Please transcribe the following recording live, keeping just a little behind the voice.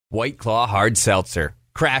White Claw Hard Seltzer.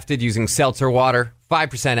 Crafted using seltzer water,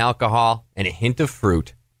 5% alcohol, and a hint of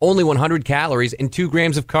fruit. Only 100 calories and 2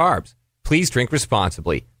 grams of carbs. Please drink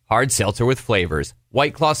responsibly. Hard seltzer with flavors.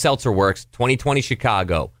 White Claw Seltzer Works, 2020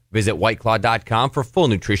 Chicago. Visit whiteclaw.com for full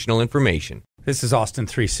nutritional information. This is Austin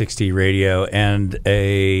 360 Radio, and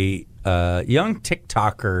a young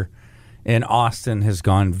TikToker in Austin has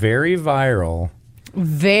gone very viral.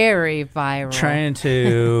 Very viral. Trying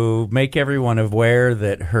to make everyone aware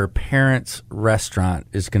that her parents' restaurant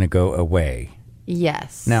is going to go away.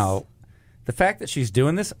 Yes. Now, the fact that she's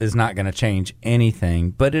doing this is not going to change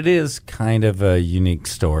anything, but it is kind of a unique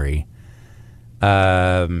story.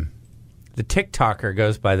 The TikToker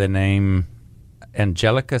goes by the name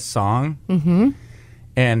Angelica Song,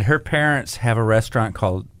 and her parents have a restaurant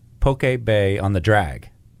called Poke Bay on the Drag.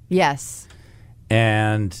 Yes.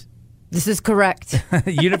 And this is correct.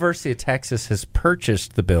 University of Texas has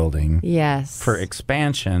purchased the building for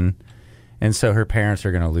expansion, and so her parents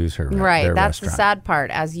are going to lose their that's restaurant. The sad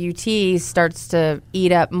part. As UT starts to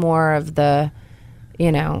eat up more of the,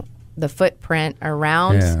 the footprint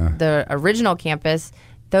around the original campus,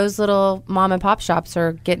 those little mom and pop shops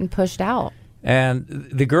are getting pushed out. And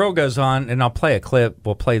the girl goes on, and I'll play a clip.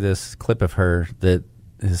 We'll play this clip of her that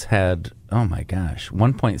has had, oh my gosh,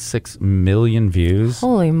 1.6 million views.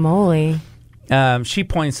 Holy moly. She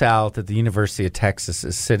points out that the University of Texas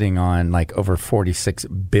is sitting on like over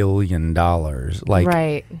 $46 billion.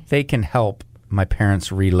 Like, they can help my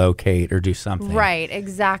parents relocate or do something. Right,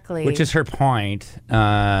 exactly. Which is her point.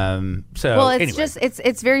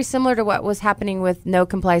 It's very similar to what was happening with No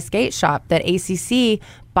Comply Skate Shop, that ACC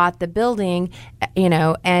bought the building,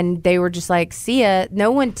 and they were just like, see ya.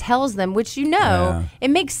 No one tells them, which it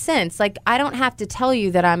makes sense. Like, I don't have to tell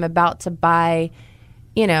you that I'm about to buy,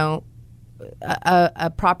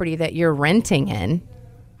 a property that you're renting in.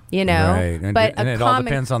 Right. But it all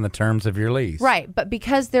depends on the terms of your lease. Right. But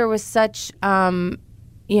because there was such,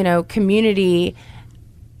 community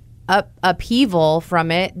upheaval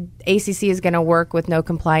from it, ACC is going to work with No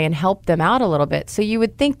Comply and help them out a little bit. So you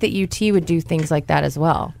would think that UT would do things like that as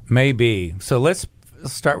well. Maybe. So let's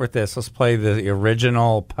start with this. Let's play the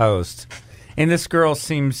original post. And this girl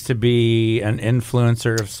seems to be an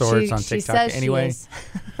influencer of sorts on TikTok. She says anyway. She is.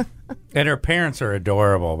 And her parents are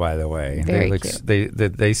adorable, by the way. Very cute.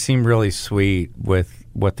 They seem really sweet with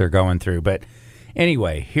what they're going through. But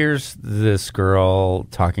anyway, here's this girl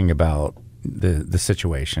talking about the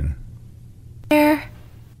situation.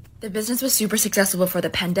 The business was super successful before the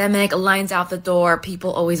pandemic, lines out the door,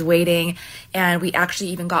 people always waiting, and we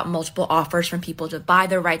actually even got multiple offers from people to buy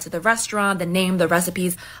the rights of the restaurant, the name, the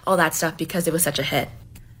recipes, all that stuff because it was such a hit.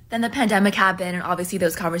 Then the pandemic happened, and obviously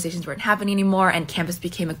those conversations weren't happening anymore, and campus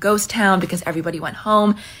became a ghost town because everybody went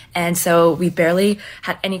home, and so we barely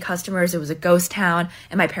had any customers. It was a ghost town,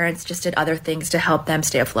 and my parents just did other things to help them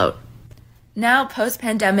stay afloat. Now,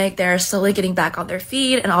 post-pandemic, they're slowly getting back on their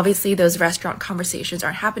feet, and obviously those restaurant conversations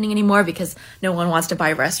aren't happening anymore because no one wants to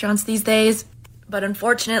buy restaurants these days. But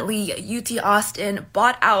unfortunately, UT Austin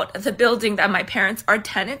bought out the building that my parents are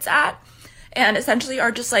tenants at, and essentially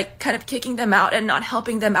are just like kind of kicking them out and not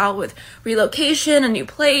helping them out with relocation, a new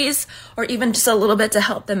place, or even just a little bit to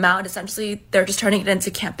help them out. Essentially, they're just turning it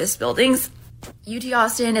into campus buildings. UT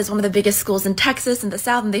Austin is one of the biggest schools in Texas in the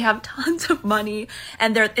South, and they have tons of money,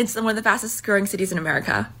 and it's one of the fastest growing cities in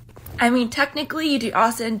America. I mean, technically, UT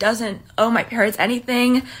Austin doesn't owe my parents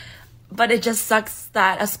anything, but it just sucks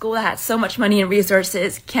that a school that has so much money and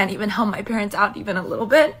resources can't even help my parents out even a little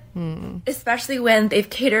bit. Especially when they've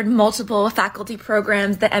catered multiple faculty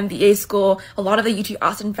programs, the MBA school. A lot of the UT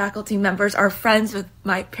Austin faculty members are friends with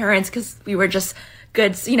my parents because we were just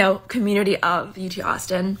good, community of UT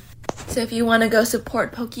Austin. So if you want to go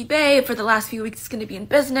support Poke Bay for the last few weeks, it's going to be in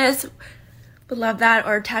business. Would love that.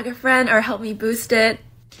 Or tag a friend or help me boost it.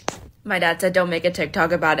 My dad said don't make a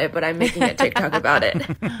TikTok about it, but I'm making a TikTok about it.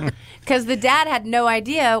 Because the dad had no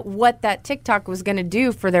idea what that TikTok was going to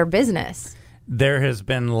do for their business. There has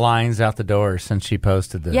been lines out the door since she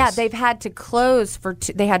posted this. Yeah, they've had to close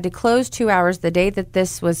they had to close 2 hours the day that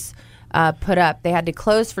this was put up. They had to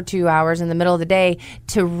close for 2 hours in the middle of the day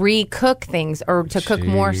to re-cook things or to cook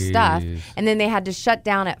more stuff. And then they had to shut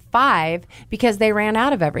down at 5 because they ran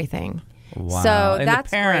out of everything. Wow. So and that's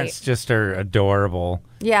the parents great. Just are adorable.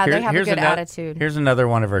 Yeah, they have a good attitude. Here's another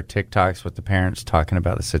one of our TikToks with the parents talking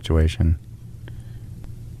about the situation.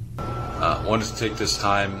 Wanted to take this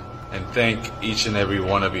time and thank each and every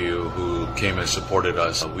one of you who came and supported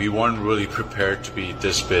us. We weren't really prepared to be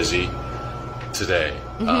this busy today.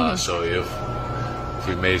 So if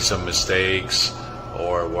we made some mistakes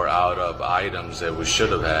or were out of items that we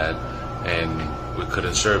should have had and we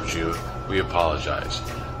couldn't serve you, we apologize.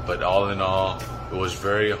 But all in all, it was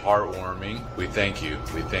very heartwarming. We thank you.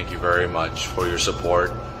 We thank you very much for your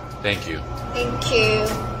support. Thank you. Thank you.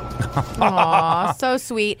 Aw, so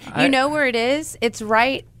sweet. You know where it is? It's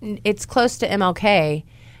close to MLK.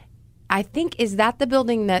 I think, is that the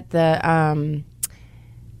building that the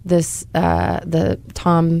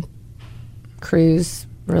Tom Cruise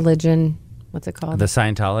religion, what's it called? The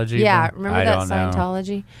Scientology? Yeah, remember I that don't know.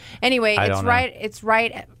 Scientology? Anyway, I it's don't know. it's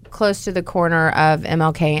right close to the corner of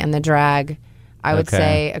MLK and the Drag. I would Okay.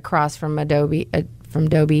 say across from Adobe,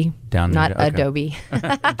 Down not there, okay. Adobe.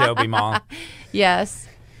 Adobe Mall. Yes.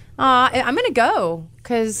 I'm going to go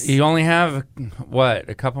because You only have, what,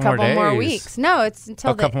 a couple more days? more weeks. No, it's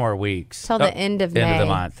until A couple more weeks. till the end of End of the May.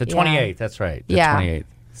 month. The Yeah. 28th, that's right. The Yeah. 28th.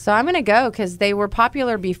 So I'm going to go because they were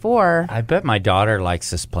popular before. I bet my daughter likes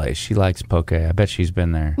this place. She likes poke. I bet she's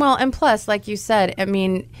been there. Well, and plus, like you said, I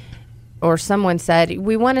mean, or someone said,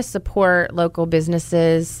 we want to support local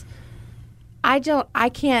businesses. I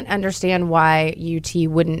can't understand why UT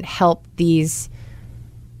wouldn't help these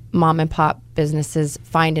mom and pop businesses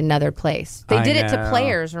find another place. They I did it to know.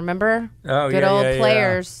 Players, remember? Oh, Good old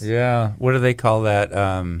Players. Yeah. What do they call that?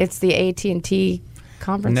 It's the AT&T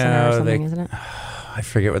conference center or something, isn't it? I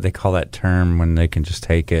forget what they call that term when they can just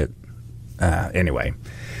take it. Anyway.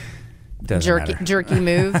 Doesn't matter. Jerky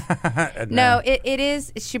move. No, it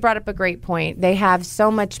is. She brought up a great point. They have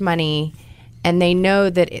so much money and they know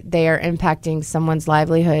that they are impacting someone's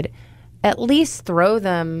livelihood. At least throw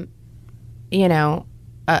them,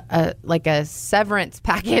 like a severance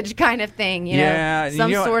package kind of thing, Yeah,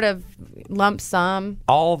 some you know sort of lump sum.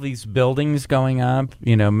 All these buildings going up,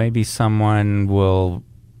 maybe someone will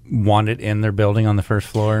want it in their building on the first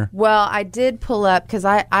floor. Well, I did pull up because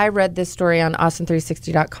I read this story on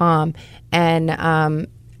Austin360.com, and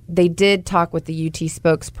they did talk with the UT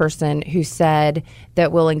spokesperson who said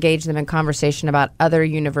that we'll engage them in conversation about other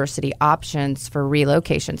university options for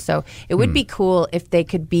relocation. So it would be cool if they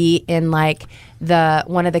could be in like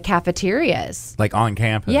one of the cafeterias. Like on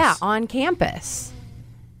campus. Yeah, on campus.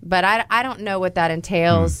 But I don't know what that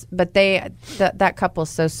entails. But that couple's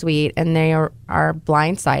so sweet, and they are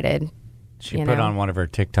blindsided. She put on one of her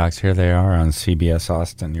TikToks. Here they are on CBS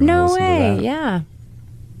Austin. You No wanna listen to way, that? yeah.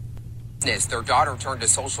 Their daughter turned to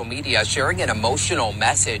social media, sharing an emotional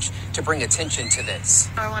message to bring attention to this.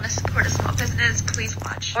 I want to support a small business. Please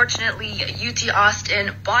watch. Fortunately, UT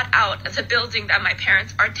Austin bought out the building that my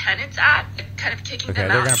parents are tenants at, kind of kicking Okay, them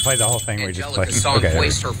they're out. going to play the whole thing we just played. Angelica's song Okay,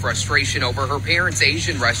 voiced her frustration over her parents'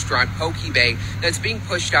 Asian restaurant, Poke Bay, that's being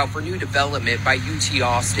pushed out for new development by UT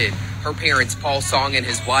Austin. Her parents, Paul Song and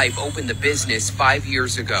his wife, opened the business 5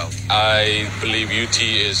 years ago. I believe UT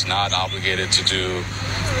is not obligated to do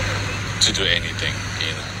anything.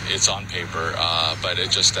 It's on paper, but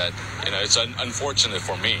it's just that it's unfortunate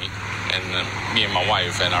for me and me and my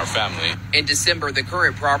wife and our family. In December, the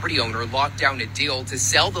current property owner locked down a deal to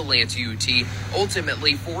sell the land to UT,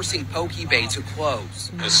 ultimately forcing Poke Bay to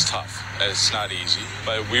close. It's tough. It's not easy,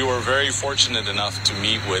 but we were very fortunate enough to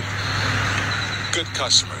meet with good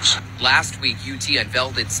customers. Last week, UT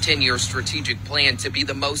unveiled its 10-year strategic plan to be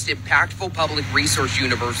the most impactful public research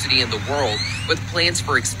university in the world, with plans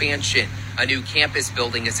for expansion. A new campus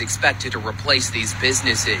building is expected to replace these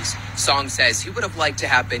businesses. Song says he would have liked to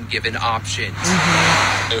have been given options.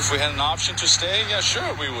 If we had an option to stay, yeah,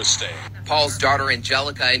 sure, we would stay. Paul's daughter,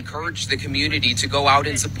 Angelica, encouraged the community to go out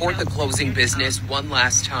and support the closing business one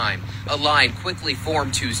last time. A line quickly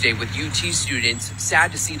formed Tuesday with UT students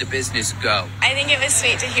sad to see the business go. I think it was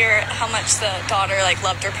sweet to hear how much the daughter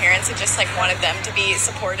loved her parents and just wanted them to be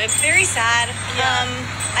supported. Very sad.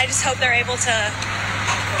 I just hope they're able to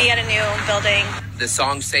be at a new building. The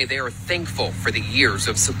songs say they are thankful for the years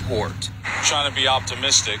of support. Trying to be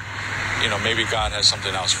optimistic, maybe God has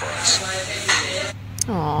something else for us.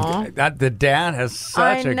 Aww. The dad has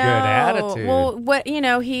such a good attitude. Well,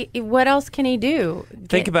 what else can he do?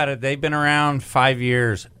 Think about it. They've been around 5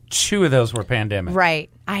 years. 2 of those were pandemic. Right.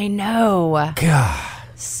 I know. God.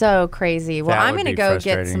 So crazy. Well, That I'm would going to be go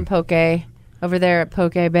get frustrating. some poke over there at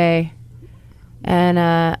Poke Bay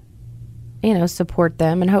and, support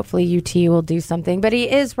them. And hopefully UT will do something. But he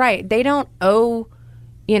is right. They don't owe,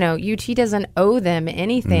 UT doesn't owe them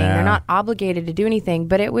anything. No. They're not obligated to do anything.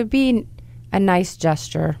 But it would be a nice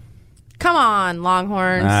gesture. Come on,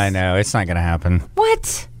 Longhorns. I know. It's not going to happen.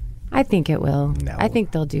 What? I think it will. No. I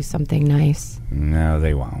think they'll do something nice. No,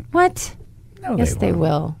 they won't. What? No, Yes, they won't.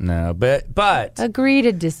 will. No, but Agree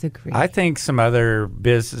to disagree. I think some other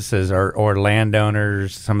businesses or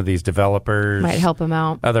landowners, some of these developers Might help them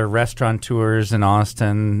out. Other restaurateurs in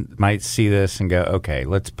Austin might see this and go, okay,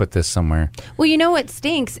 let's put this somewhere. Well, you know what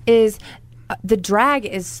stinks is the drag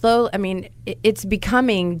is slow. I mean, it's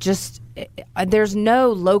becoming just, there's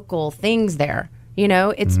no local things there. You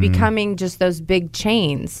know, it's becoming just those big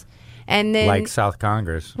chains. And then, like South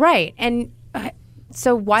Congress. Right. And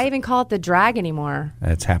so why even call it the drag anymore?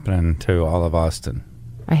 It's happening to all of Austin.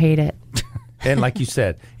 I hate it. And like you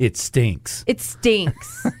said, it stinks. It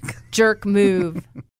stinks. Jerk move.